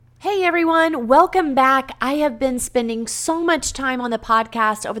Hey everyone, welcome back. I have been spending so much time on the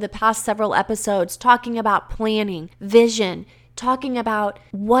podcast over the past several episodes talking about planning, vision, talking about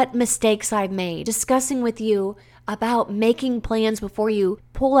what mistakes I've made, discussing with you about making plans before you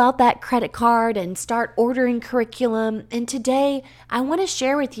pull out that credit card and start ordering curriculum. And today I want to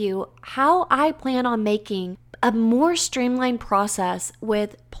share with you how I plan on making a more streamlined process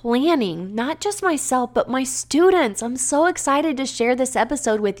with planning, not just myself, but my students. I'm so excited to share this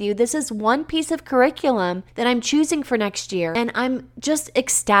episode with you. This is one piece of curriculum that I'm choosing for next year, and I'm just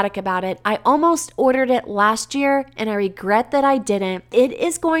ecstatic about it. I almost ordered it last year, and I regret that I didn't. It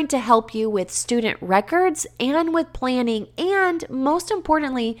is going to help you with student records and with planning, and most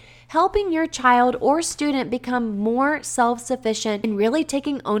importantly, helping your child or student become more self-sufficient and really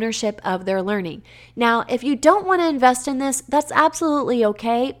taking ownership of their learning. Now, if you don't want to invest in this, that's absolutely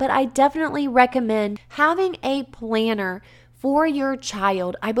okay, but I definitely recommend having a planner for your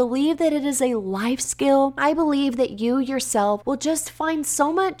child. I believe that it is a life skill. I believe that you yourself will just find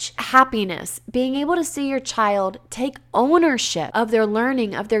so much happiness being able to see your child take ownership of their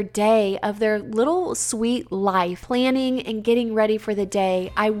learning, of their day, of their little sweet life, planning and getting ready for the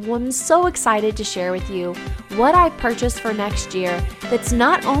day. I am so excited to share with you what I purchased for next year that's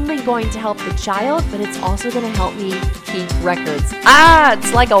not only going to help the child, but it's also going to help me keep records.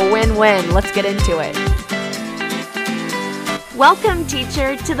 It's like a win-win. Let's get into it. Welcome,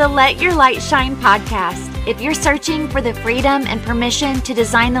 teacher, to the Let Your Light Shine podcast. If you're searching for the freedom and permission to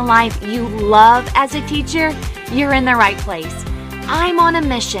design the life you love as a teacher, you're in the right place. I'm on a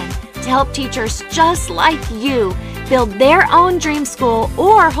mission to help teachers just like you build their own dream school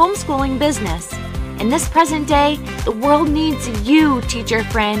or homeschooling business. In this present day, the world needs you, teacher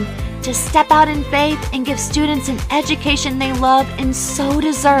friend, to step out in faith and give students an education they love and so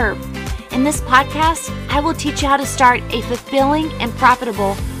deserve. In this podcast, I will teach you how to start a fulfilling and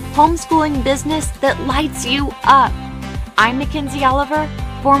profitable homeschooling business that lights you up. I'm Mackenzie Oliver,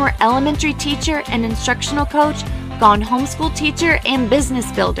 former elementary teacher and instructional coach, gone homeschool teacher and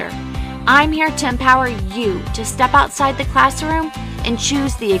business builder. I'm here to empower you to step outside the classroom and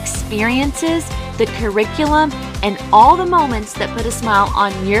choose the experiences, the curriculum, and all the moments that put a smile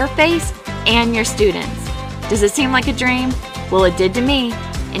on your face and your students. Does it seem like a dream? Well, it did to me.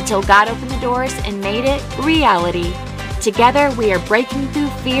 Until God opened the doors and made it reality. Together, we are breaking through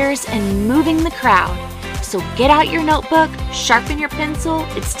fears and moving the crowd. So get out your notebook, sharpen your pencil.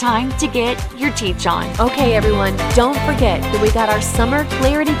 It's time to get your teach on. Okay, everyone, don't forget that we got our Summer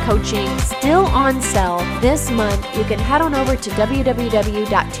Clarity Coaching still on sale this month. You can head on over to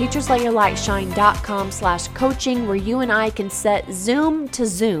www.teachersletyourlightshine.com/coaching, where you and I can set Zoom to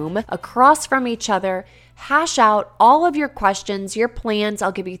Zoom across from each other. Hash out all of your questions, your plans.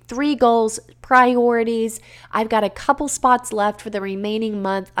 I'll give you 3 goals, priorities. I've got a couple spots left for the remaining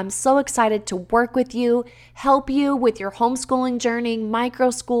month. I'm so excited to work with you, help you with your homeschooling journey,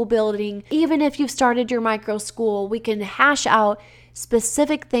 micro school building. Even if you've started your micro school, we can hash out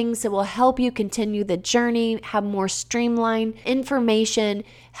specific things that will help you continue the journey, have more streamlined information,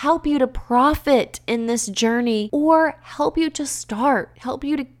 help you to profit in this journey, or help you to start, help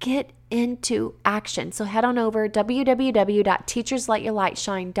you to get into action. So head on over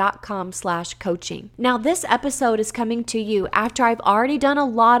www.teachersletyourlightshine.com/coaching. Now, this episode is coming to you after I've already done a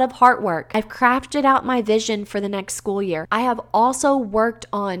lot of heart work. I've crafted out my vision for the next school year. I have also worked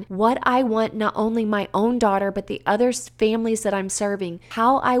on what I want, not only my own daughter, but the other families that I'm serving,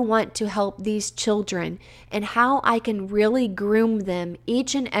 how I want to help these children and how I can really groom them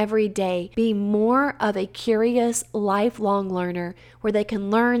each and every day, be more of a curious, lifelong learner where they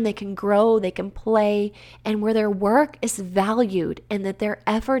can learn, they can grow, they can play, and where their work is valued and that their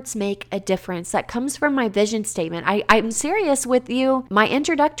efforts make a difference. That comes from my vision statement. I'm serious with you. My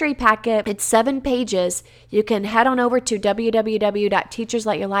introductory packet, it's 7 pages. You can head on over to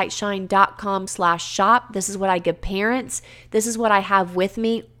www.teachersletyourlightshine.com/shop. This is what I give parents. This is what I have with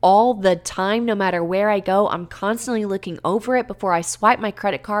me all the time, no matter where I go. I'm constantly looking over it before I swipe my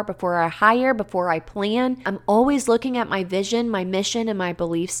credit card, before I hire, before I plan. I'm always looking at my vision, my mission, and my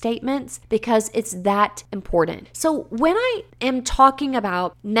belief statements because it's that important. So when I am talking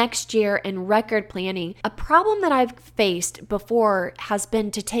about next year and record planning, a problem that I've faced before has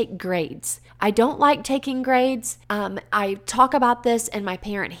been to take grades. I don't like taking grades. I talk about this in my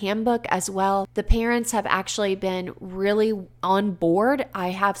parent handbook as well. The parents have actually been really on board.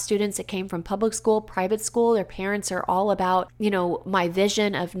 I have have students that came from public school, private school. Their parents are all about, my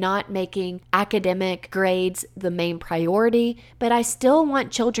vision of not making academic grades the main priority, but I still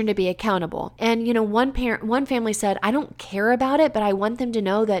want children to be accountable. And, one family said, I don't care about it, but I want them to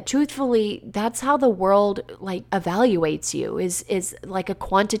know that truthfully, that's how the world evaluates you is like a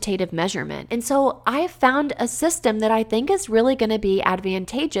quantitative measurement. And so I found a system that I think is really going to be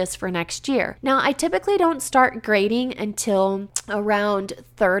advantageous for next year. Now, I typically don't start grading until around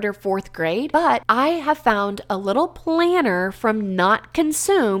 3rd or 4th grade, but I have found a little planner from Not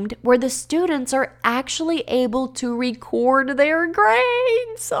Consumed where the students are actually able to record their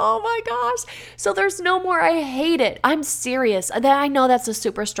grades. Oh my gosh. So there's no more, I hate it. I'm serious. I know that's a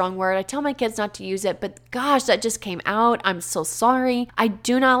super strong word. I tell my kids not to use it, but gosh, that just came out. I'm so sorry. I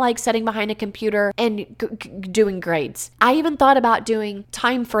do not like sitting behind a computer and doing grades. I even thought about doing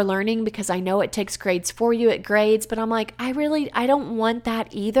time for learning because I know it takes grades for you at grades, but I'm like, I don't want that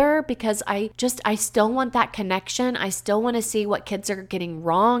either because I still want that connection. I still want to see what kids are getting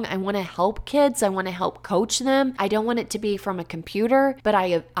wrong. I want to help kids. I want to help coach them. I don't want it to be from a computer, but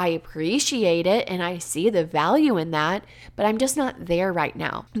I appreciate it and I see the value in that, but I'm just not there right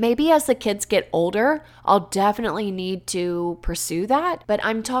now. Maybe as the kids get older, I'll definitely need to pursue that, but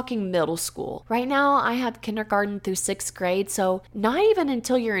I'm talking middle school. Right now, I have kindergarten through 6th grade, so not even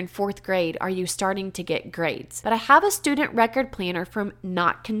until you're in 4th grade are you starting to get grades. But I have a student record planner from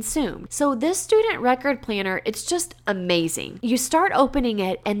Not Consumed. So this student record planner, it's just amazing. You start opening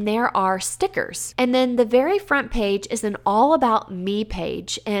it and there are stickers. And then the very front page is an all about me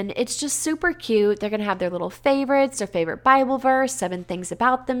page. And it's just super cute. They're going to have their little favorites, their favorite Bible verse, 7 things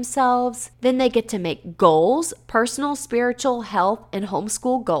about themselves. Then they get to make goals, personal, spiritual, health, and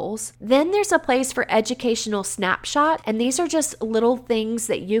homeschool goals. Then there's a place for educational snapshot. And these are just little things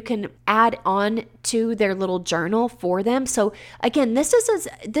that you can add on to their little journal for them. So again, this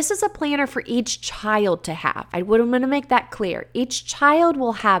is a planner for each child to have. I would want to make that clear. Each child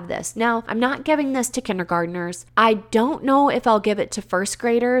will have this. Now, I'm not giving this to kindergartners. I don't know if I'll give it to 1st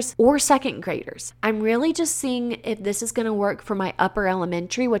graders or 2nd graders. I'm really just seeing if this is going to work for my upper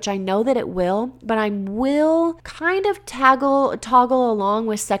elementary, which I know that it will, but I will kind of toggle along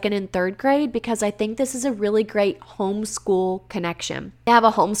with 2nd and 3rd grade because I think this is a really great homeschool connection. They have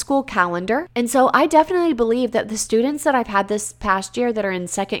a homeschool calendar. And so I definitely believe that the students that I've had this past year that are in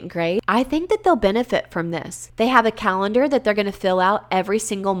 2nd grade, I think that they'll benefit from this. They have a calendar that they're going to fill out every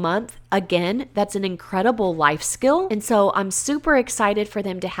single month. Again, that's an incredible life skill. And so I'm super excited for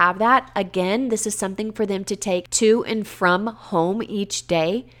them to have that. Again, this is something for them to take to and from home each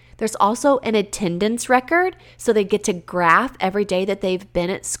day. There's also an attendance record, so they get to graph every day that they've been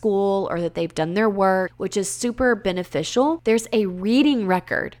at school or that they've done their work, which is super beneficial. There's a reading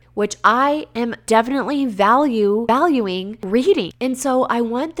record, which I am definitely valuing reading. And so I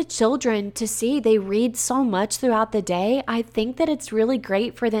want the children to see they read so much throughout the day. I think that it's really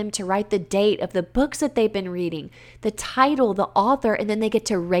great for them to write the date of the books that they've been reading, the title, the author, and then they get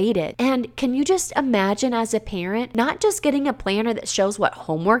to rate it. And can you just imagine as a parent, not just getting a planner that shows what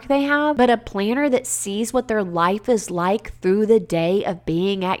homework they have, but a planner that sees what their life is like through the day of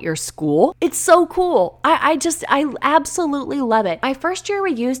being at your school? It's so cool. I absolutely love it. My first year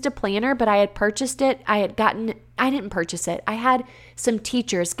we used a planner, but I had purchased it. I didn't purchase it. I had some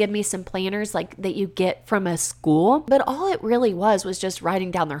teachers give me some planners like that you get from a school, but all it really was just writing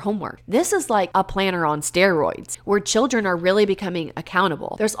down their homework. This is like a planner on steroids where children are really becoming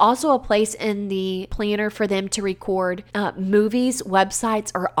accountable. There's also a place in the planner for them to record movies,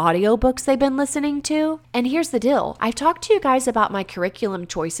 websites, or audiobooks they've been listening to. And here's the deal. I talked to you guys about my curriculum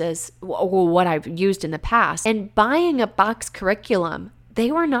choices, or what I've used in the past, and buying a box curriculum. They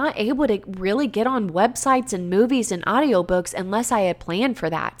were not able to really get on websites and movies and audiobooks unless I had planned for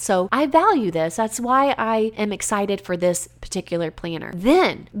that. So I value this. That's why I am excited for this particular planner.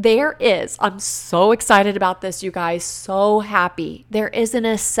 Then I'm so excited about this, you guys, so happy. There is an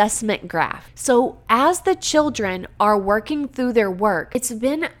assessment graph. So as the children are working through their work, it's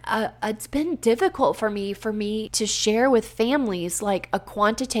been difficult for me to share with families like a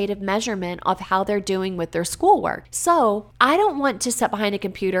quantitative measurement of how they're doing with their schoolwork. So I don't want to sit behind a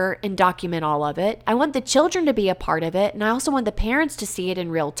computer and document all of it. I want the children to be a part of it, and I also want the parents to see it in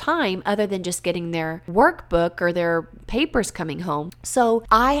real time other than just getting their workbook or their papers coming home. So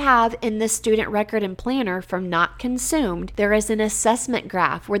I have in this student record and planner from Not Consumed, there is an assessment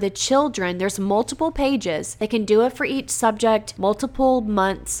graph where the children, there's multiple pages. They can do it for each subject, multiple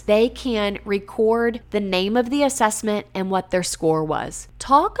months. They can record the name of the assessment and what their score was.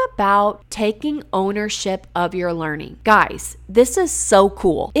 Talk about taking ownership of your learning. Guys, this is so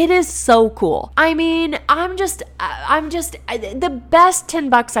cool. It is so cool. I mean, I'm just the best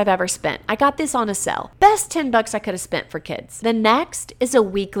 $10 I've ever spent. I got this on a sale. Best $10 I could have spent for kids. The next is a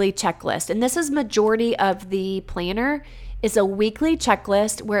weekly checklist. And this is majority of the planner is a weekly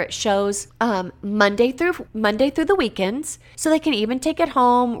checklist where it shows Monday through the weekends. So they can even take it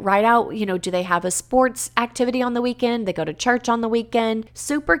home, write out, do they have a sports activity on the weekend? They go to church on the weekend.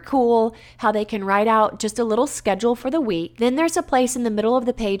 Super cool how they can write out just a little schedule for the week. Then there's a place in the middle of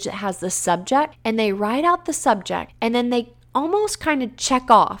the page that has the subject, and they write out the subject, and then they almost kind of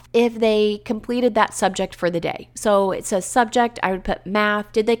check off if they completed that subject for the day. So it says subject, I would put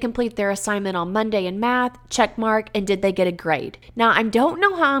math. Did they complete their assignment on Monday in math? Check mark. And did they get a grade? Now, I don't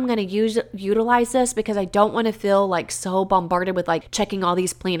know how I'm going to utilize this because I don't want to feel like so bombarded with like checking all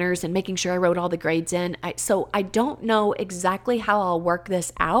these planners and making sure I wrote all the grades in. So I don't know exactly how I'll work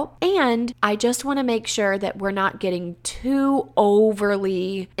this out. And I just want to make sure that we're not getting too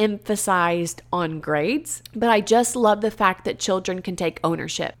overly emphasized on grades. But I just love the fact that children can take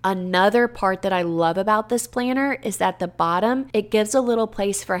ownership. Another part that I love about this planner is that at the bottom, it gives a little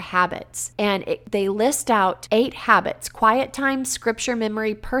place for habits. And they list out 8 habits: quiet time, scripture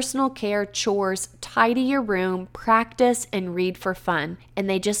memory, personal care, chores, tidy your room, practice, and read for fun. And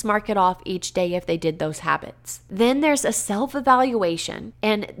they just mark it off each day if they did those habits. Then there's a self-evaluation.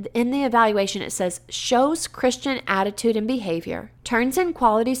 And in the evaluation, it says, shows Christian attitude and behavior, turns in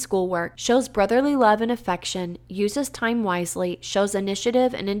quality schoolwork, shows brotherly love and affection, uses time wisely, shows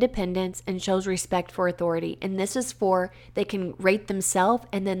initiative and independence, and shows respect for authority. And this is for, they can rate themselves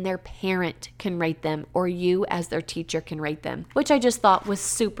and then their parent can rate them, or you as their teacher can rate them, which I just thought was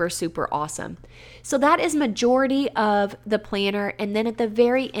super, super awesome. So that is majority of the planner. And then at the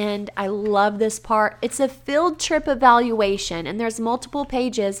very end, I love this part. It's a field trip evaluation, and there's multiple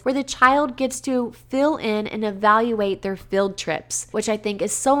pages where the child gets to fill in and evaluate their field trips, which I think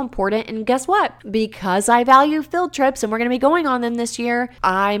is so important. And guess what? Because I value field trips and we're going to be going on them this year,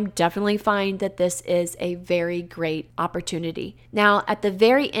 I'm definitely find that this is a very great opportunity. Now, at the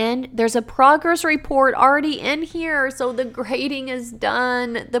very end, there's a progress report already in here. So the grading is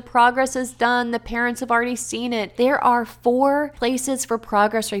done. The progress is done. The parents have already seen it. There are 4 places for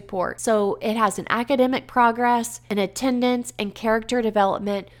progress report. So it has an academic progress, an attendance, and character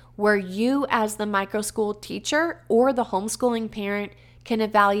development, where you as the micro school teacher or the homeschooling parent can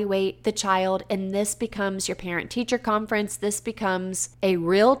evaluate the child, and this becomes your parent-teacher conference. This becomes a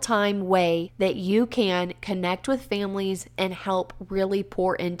real-time way that you can connect with families and help really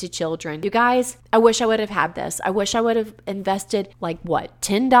pour into children. You guys, I wish I would have had this. I wish I would have invested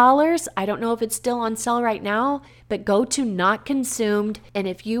 $10? I don't know if it's still on sale right now, but go to Not Consumed, and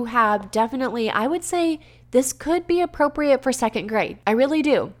if you have definitely, I would say, this could be appropriate for 2nd grade. I really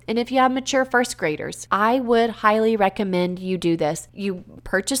do. And if you have mature 1st graders, I would highly recommend you do this. You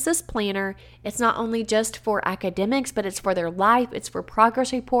purchase this planner. It's not only just for academics, but it's for their life. It's for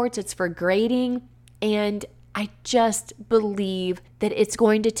progress reports. It's for grading. And I just believe that it's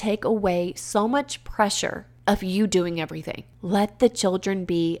going to take away so much pressure of you doing everything. Let the children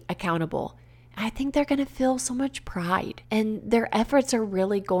be accountable. I think they're going to feel so much pride, and their efforts are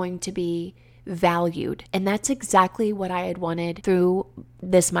really going to be valued. And that's exactly what I had wanted through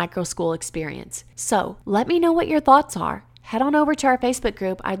this micro school experience. So let me know what your thoughts are. Head on over to our Facebook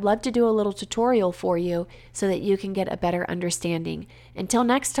group. I'd love to do a little tutorial for you so that you can get a better understanding. Until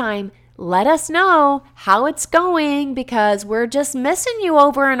next time, let us know how it's going, because we're just missing you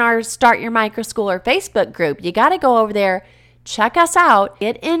over in our Start Your Micro Schooler Facebook group. You got to go over there, check us out,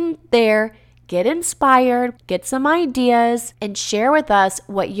 get in there, get inspired, get some ideas, and share with us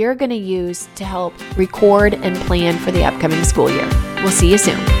what you're going to use to help record and plan for the upcoming school year. We'll see you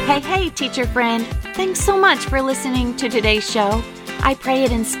soon. Hey, teacher friend. Thanks so much for listening to today's show. I pray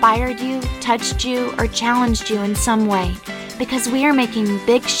it inspired you, touched you, or challenged you in some way, because we are making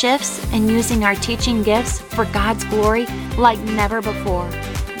big shifts and using our teaching gifts for God's glory like never before.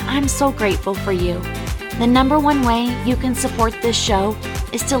 I'm so grateful for you. The number one way you can support this show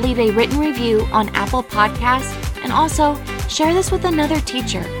is to leave a written review on Apple Podcasts, and also share this with another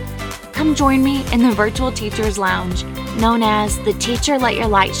teacher. Come join me in the Virtual Teachers Lounge, known as the Teacher Let Your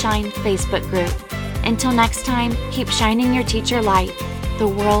Light Shine Facebook group. Until next time, keep shining your teacher light. The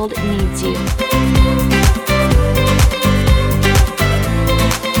world needs you.